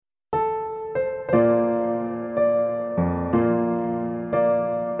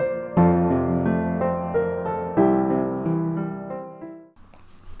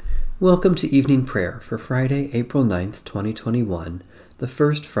Welcome to evening prayer for Friday, April 9th, 2021, the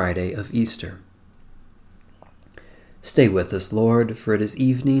first Friday of Easter. Stay with us, Lord, for it is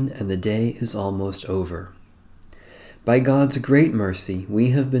evening and the day is almost over. By God's great mercy,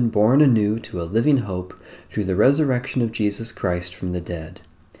 we have been born anew to a living hope through the resurrection of Jesus Christ from the dead.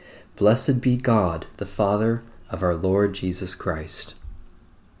 Blessed be God, the Father of our Lord Jesus Christ.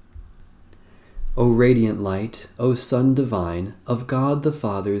 O radiant light, O Sun divine, of God the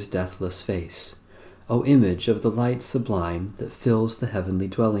Father's deathless face, O image of the light sublime that fills the heavenly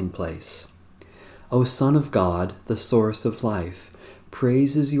dwelling place. O Son of God, the source of life,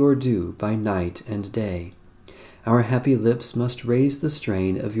 praise is your due by night and day. Our happy lips must raise the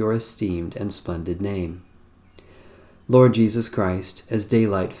strain of your esteemed and splendid name. Lord Jesus Christ, as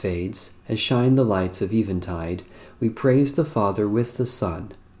daylight fades, as shine the lights of eventide, we praise the Father with the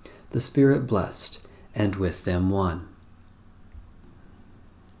Son, the Spirit blessed, and with them one.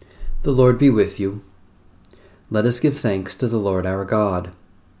 The Lord be with you. Let us give thanks to the Lord our God.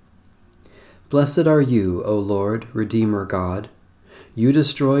 Blessed are you, O Lord, Redeemer God. You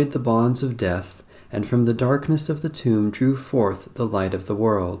destroyed the bonds of death, and from the darkness of the tomb drew forth the light of the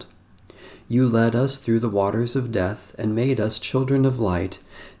world. You led us through the waters of death, and made us children of light,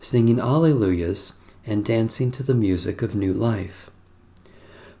 singing Alleluias, and dancing to the music of new life.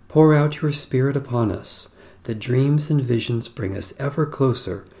 Pour out your Spirit upon us, that dreams and visions bring us ever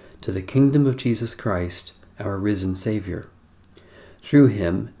closer to the kingdom of Jesus Christ, our risen Savior. Through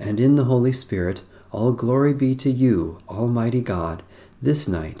him and in the Holy Spirit, all glory be to you, Almighty God, this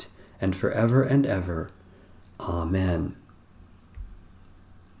night and forever and ever. Amen.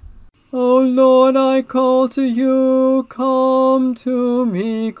 O Lord, I call to you, come to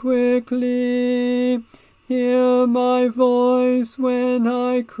me quickly. Hear my voice when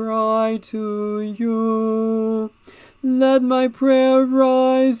I cry to you. Let my prayer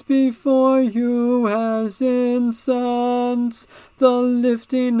rise before you as incense, the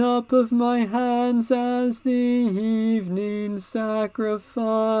lifting up of my hands as the evening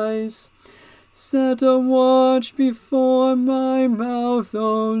sacrifice. Set a watch before my mouth,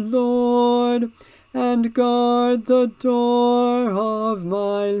 O Lord, and guard the door of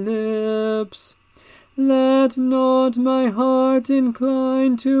my lips. Let not my heart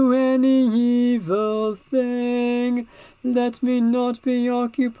incline to any evil thing. Let me not be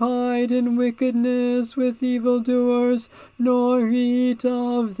occupied in wickedness with evildoers, nor eat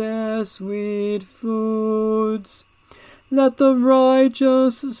of their sweet foods. Let the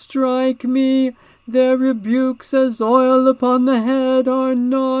righteous strike me. Their rebukes as oil upon the head are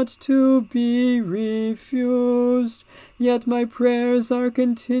not to be refused. Yet my prayers are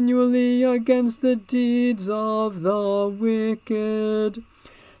continually against the deeds of the wicked.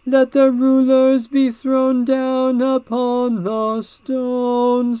 Let the rulers be thrown down upon the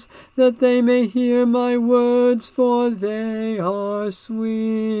stones, that they may hear my words, for they are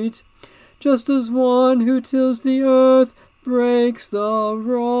sweet. Just as one who tills the earth breaks the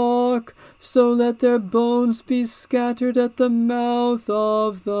rock, so let their bones be scattered at the mouth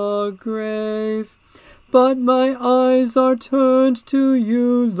of the grave. But my eyes are turned to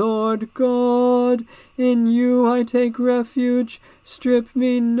you, Lord God. In you I take refuge. Strip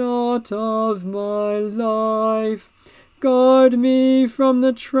me not of my life. Guard me from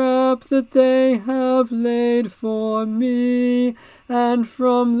the trap that they have laid for me, and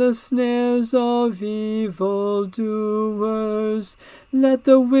from the snares of evildoers. Let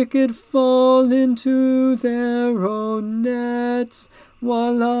the wicked fall into their own nets,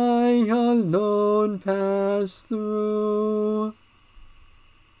 while I alone pass through.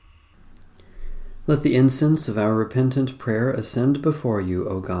 Let the incense of our repentant prayer ascend before you,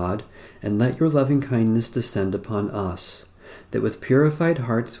 O God, and let your loving kindness descend upon us, that with purified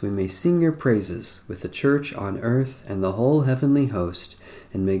hearts we may sing your praises with the church on earth and the whole heavenly host,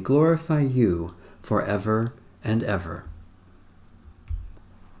 and may glorify you forever and ever.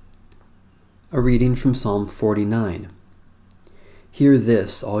 A reading from Psalm 49. Hear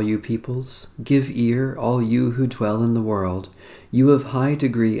this, all you peoples. Give ear, all you who dwell in the world, you of high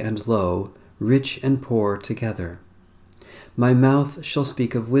degree and low, rich and poor together. My mouth shall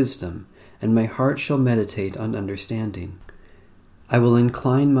speak of wisdom, and my heart shall meditate on understanding. I will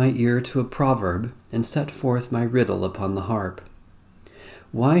incline my ear to a proverb, and set forth my riddle upon the harp.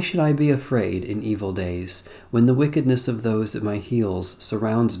 Why should I be afraid in evil days, when the wickedness of those at my heels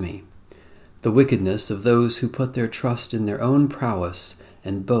surrounds me? The wickedness of those who put their trust in their own prowess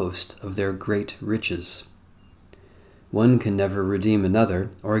and boast of their great riches. One can never redeem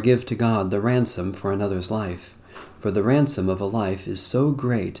another, or give to God the ransom for another's life, for the ransom of a life is so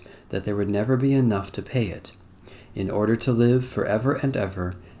great that there would never be enough to pay it, in order to live forever and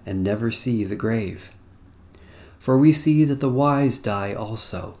ever and never see the grave. For we see that the wise die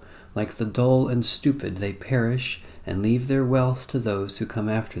also. Like the dull and stupid they perish, and leave their wealth to those who come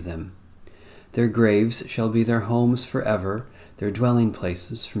after them. Their graves shall be their homes forever, their dwelling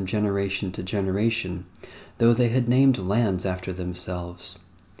places from generation to generation, though they had named lands after themselves.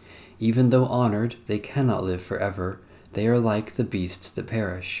 Even though honored, they cannot live forever. They are like the beasts that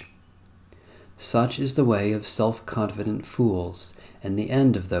perish. Such is the way of self-confident fools, and the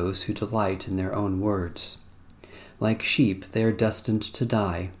end of those who delight in their own words. Like sheep, they are destined to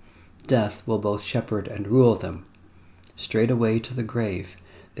die. Death will both shepherd and rule them. Straightway to the grave,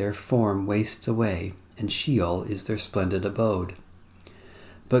 their form wastes away, and Sheol is their splendid abode.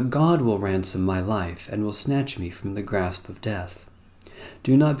 But God will ransom my life, and will snatch me from the grasp of death.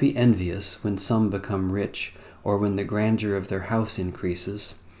 Do not be envious when some become rich, or when the grandeur of their house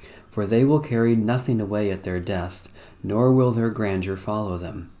increases, for they will carry nothing away at their death, nor will their grandeur follow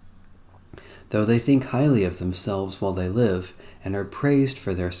them. Though they think highly of themselves while they live, and are praised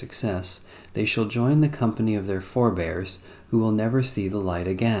for their success, they shall join the company of their forebears, who will never see the light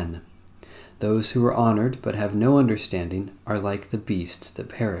again. Those who are honored but have no understanding are like the beasts that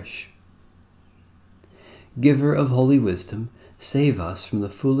perish. Giver of holy wisdom, save us from the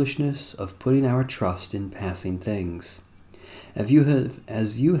foolishness of putting our trust in passing things. As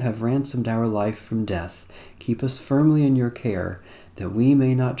you have ransomed our life from death, keep us firmly in your care, that we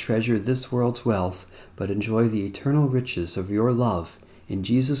may not treasure this world's wealth, but enjoy the eternal riches of your love in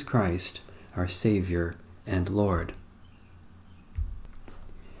Jesus Christ, our Savior and Lord.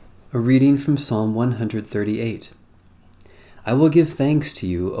 A reading from Psalm 138. I will give thanks to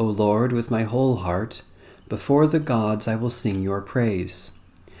you, O Lord, with my whole heart. Before the gods I will sing your praise.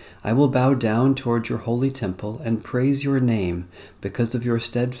 I will bow down toward your holy temple and praise your name because of your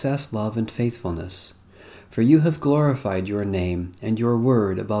steadfast love and faithfulness. For you have glorified your name and your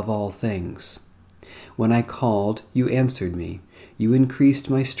word above all things. When I called, you answered me. You increased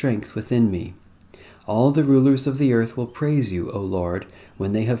my strength within me. All the rulers of the earth will praise you, O Lord,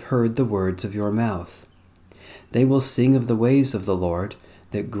 when they have heard the words of your mouth. They will sing of the ways of the Lord,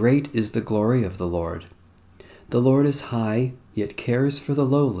 that great is the glory of the Lord. The Lord is high, yet cares for the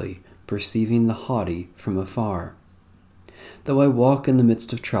lowly, perceiving the haughty from afar. Though I walk in the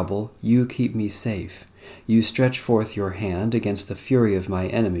midst of trouble, you keep me safe. You stretch forth your hand against the fury of my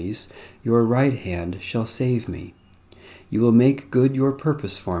enemies. Your right hand shall save me. You will make good your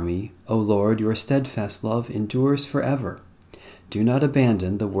purpose for me. O Lord, your steadfast love endures forever. Do not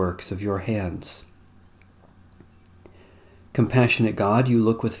abandon the works of your hands. Compassionate God, you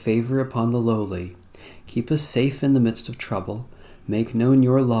look with favor upon the lowly. Keep us safe in the midst of trouble. Make known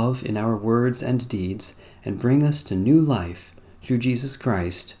your love in our words and deeds, and bring us to new life through Jesus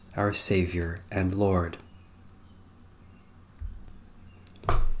Christ, our Savior and Lord.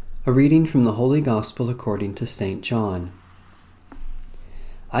 A reading from the Holy Gospel according to St. John.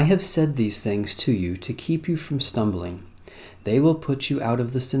 I have said these things to you to keep you from stumbling. They will put you out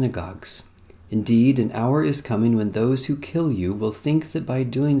of the synagogues. Indeed, an hour is coming when those who kill you will think that by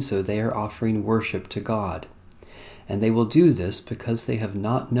doing so they are offering worship to God. And they will do this because they have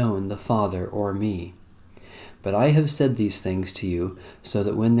not known the Father or me. But I have said these things to you so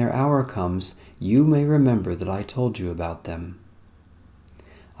that when their hour comes, you may remember that I told you about them.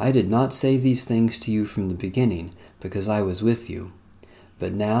 I did not say these things to you from the beginning because I was with you.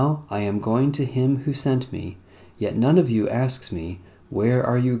 But now I am going to him who sent me, yet none of you asks me, where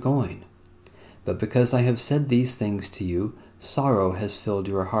are you going? But because I have said these things to you, sorrow has filled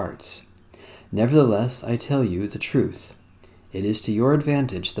your hearts. Nevertheless, I tell you the truth. It is to your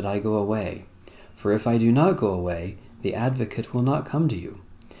advantage that I go away. For if I do not go away, the Advocate will not come to you.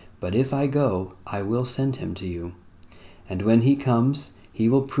 But if I go, I will send him to you. And when he comes, he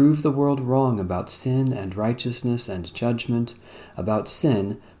will prove the world wrong about sin and righteousness and judgment, about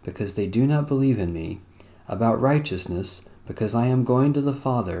sin, because they do not believe in me, about righteousness, because I am going to the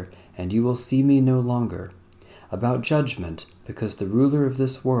Father, and you will see me no longer, about judgment, because the ruler of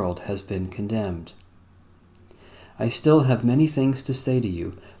this world has been condemned. I still have many things to say to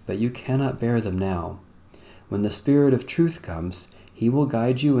you, but you cannot bear them now. When the Spirit of truth comes, he will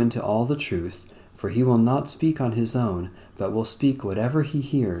guide you into all the truth, for he will not speak on his own, but will speak whatever he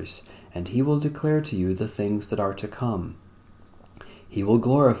hears, and he will declare to you the things that are to come. He will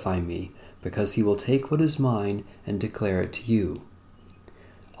glorify me, because he will take what is mine and declare it to you.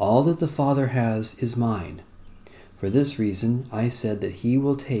 All that the Father has is mine. For this reason I said that he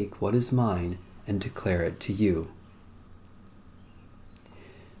will take what is mine and declare it to you.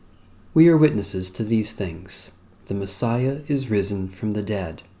 We are witnesses to these things. The Messiah is risen from the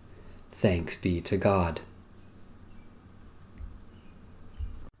dead. Thanks be to God.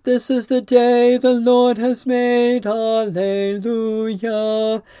 This is the day the Lord has made. Alleluia.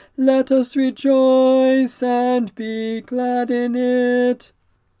 Let us rejoice and be glad in it.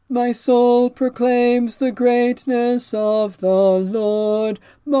 My soul proclaims the greatness of the Lord.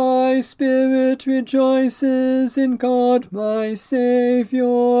 My spirit rejoices in God my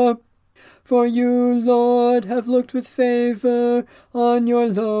Saviour. For you, Lord, have looked with favor on your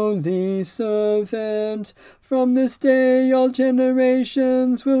lowly servant. From this day all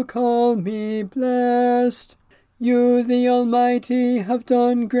generations will call me blessed. You, the Almighty, have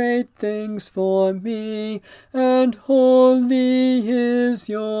done great things for me, and holy is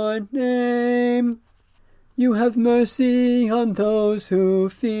your name. You have mercy on those who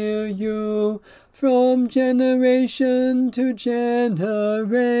fear you, from generation to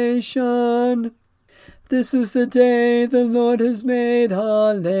generation. This is the day the Lord has made.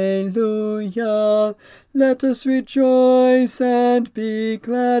 Alleluia. Let us rejoice and be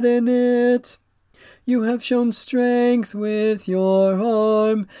glad in it. You have shown strength with your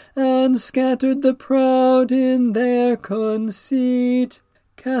arm, and scattered the proud in their conceit,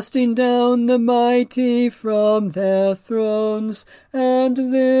 casting down the mighty from their thrones, and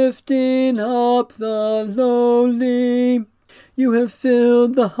lifting up the lowly. You have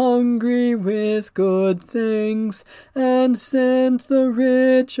filled the hungry with good things, and sent the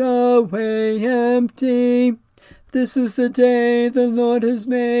rich away empty. This is the day the Lord has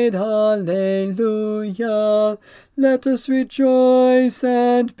made. Alleluia. Let us rejoice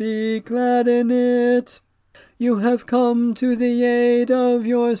and be glad in it. You have come to the aid of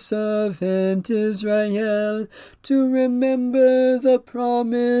your servant Israel, to remember the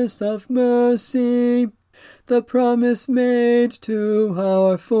promise of mercy, the promise made to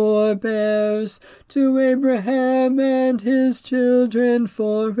our forebears, to Abraham and his children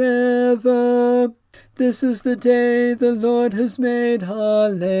forever. This is the day the Lord has made.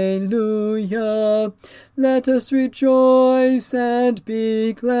 Alleluia. Let us rejoice and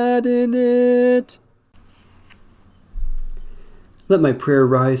be glad in it. Let my prayer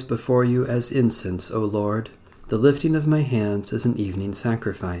rise before you as incense, O Lord, the lifting of my hands as an evening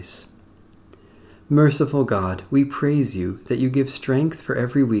sacrifice. Merciful God, we praise you that you give strength for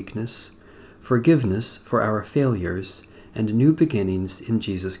every weakness, forgiveness for our failures, and new beginnings in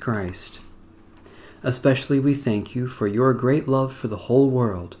Jesus Christ. Especially we thank you for your great love for the whole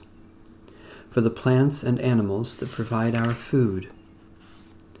world, for the plants and animals that provide our food,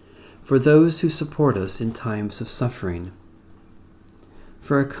 for those who support us in times of suffering,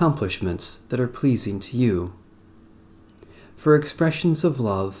 for accomplishments that are pleasing to you, for expressions of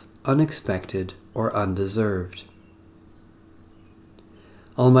love unexpected or undeserved.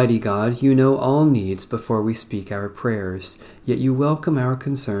 Almighty God, you know all needs before we speak our prayers, yet you welcome our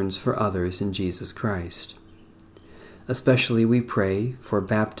concerns for others in Jesus Christ. Especially we pray for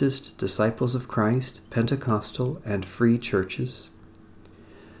Baptist, Disciples of Christ, Pentecostal, and free churches,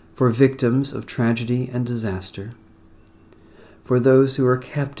 for victims of tragedy and disaster, for those who are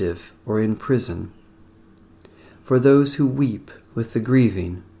captive or in prison, for those who weep with the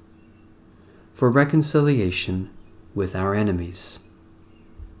grieving, for reconciliation with our enemies.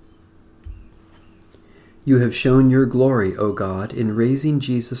 You have shown your glory, O God, in raising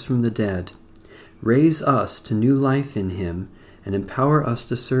Jesus from the dead. Raise us to new life in him and empower us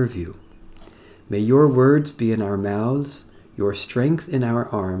to serve you. May your words be in our mouths, your strength in our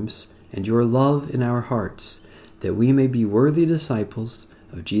arms, and your love in our hearts, that we may be worthy disciples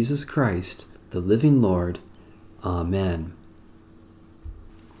of Jesus Christ, the living Lord. Amen.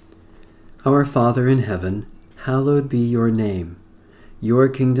 Our Father in heaven, hallowed be your name. Your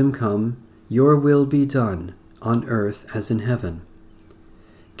kingdom come, your will be done, on earth as in heaven.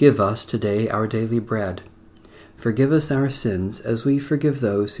 Give us today our daily bread. Forgive us our sins as we forgive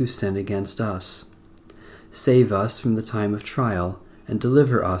those who sin against us. Save us from the time of trial, and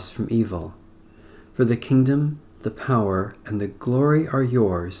deliver us from evil. For the kingdom, the power, and the glory are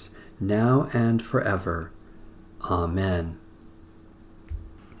yours, now and forever. Amen.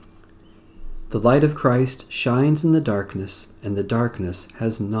 The light of Christ shines in the darkness, and the darkness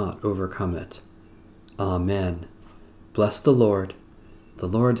has not overcome it. Amen. Bless the Lord. The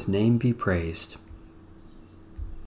Lord's name be praised.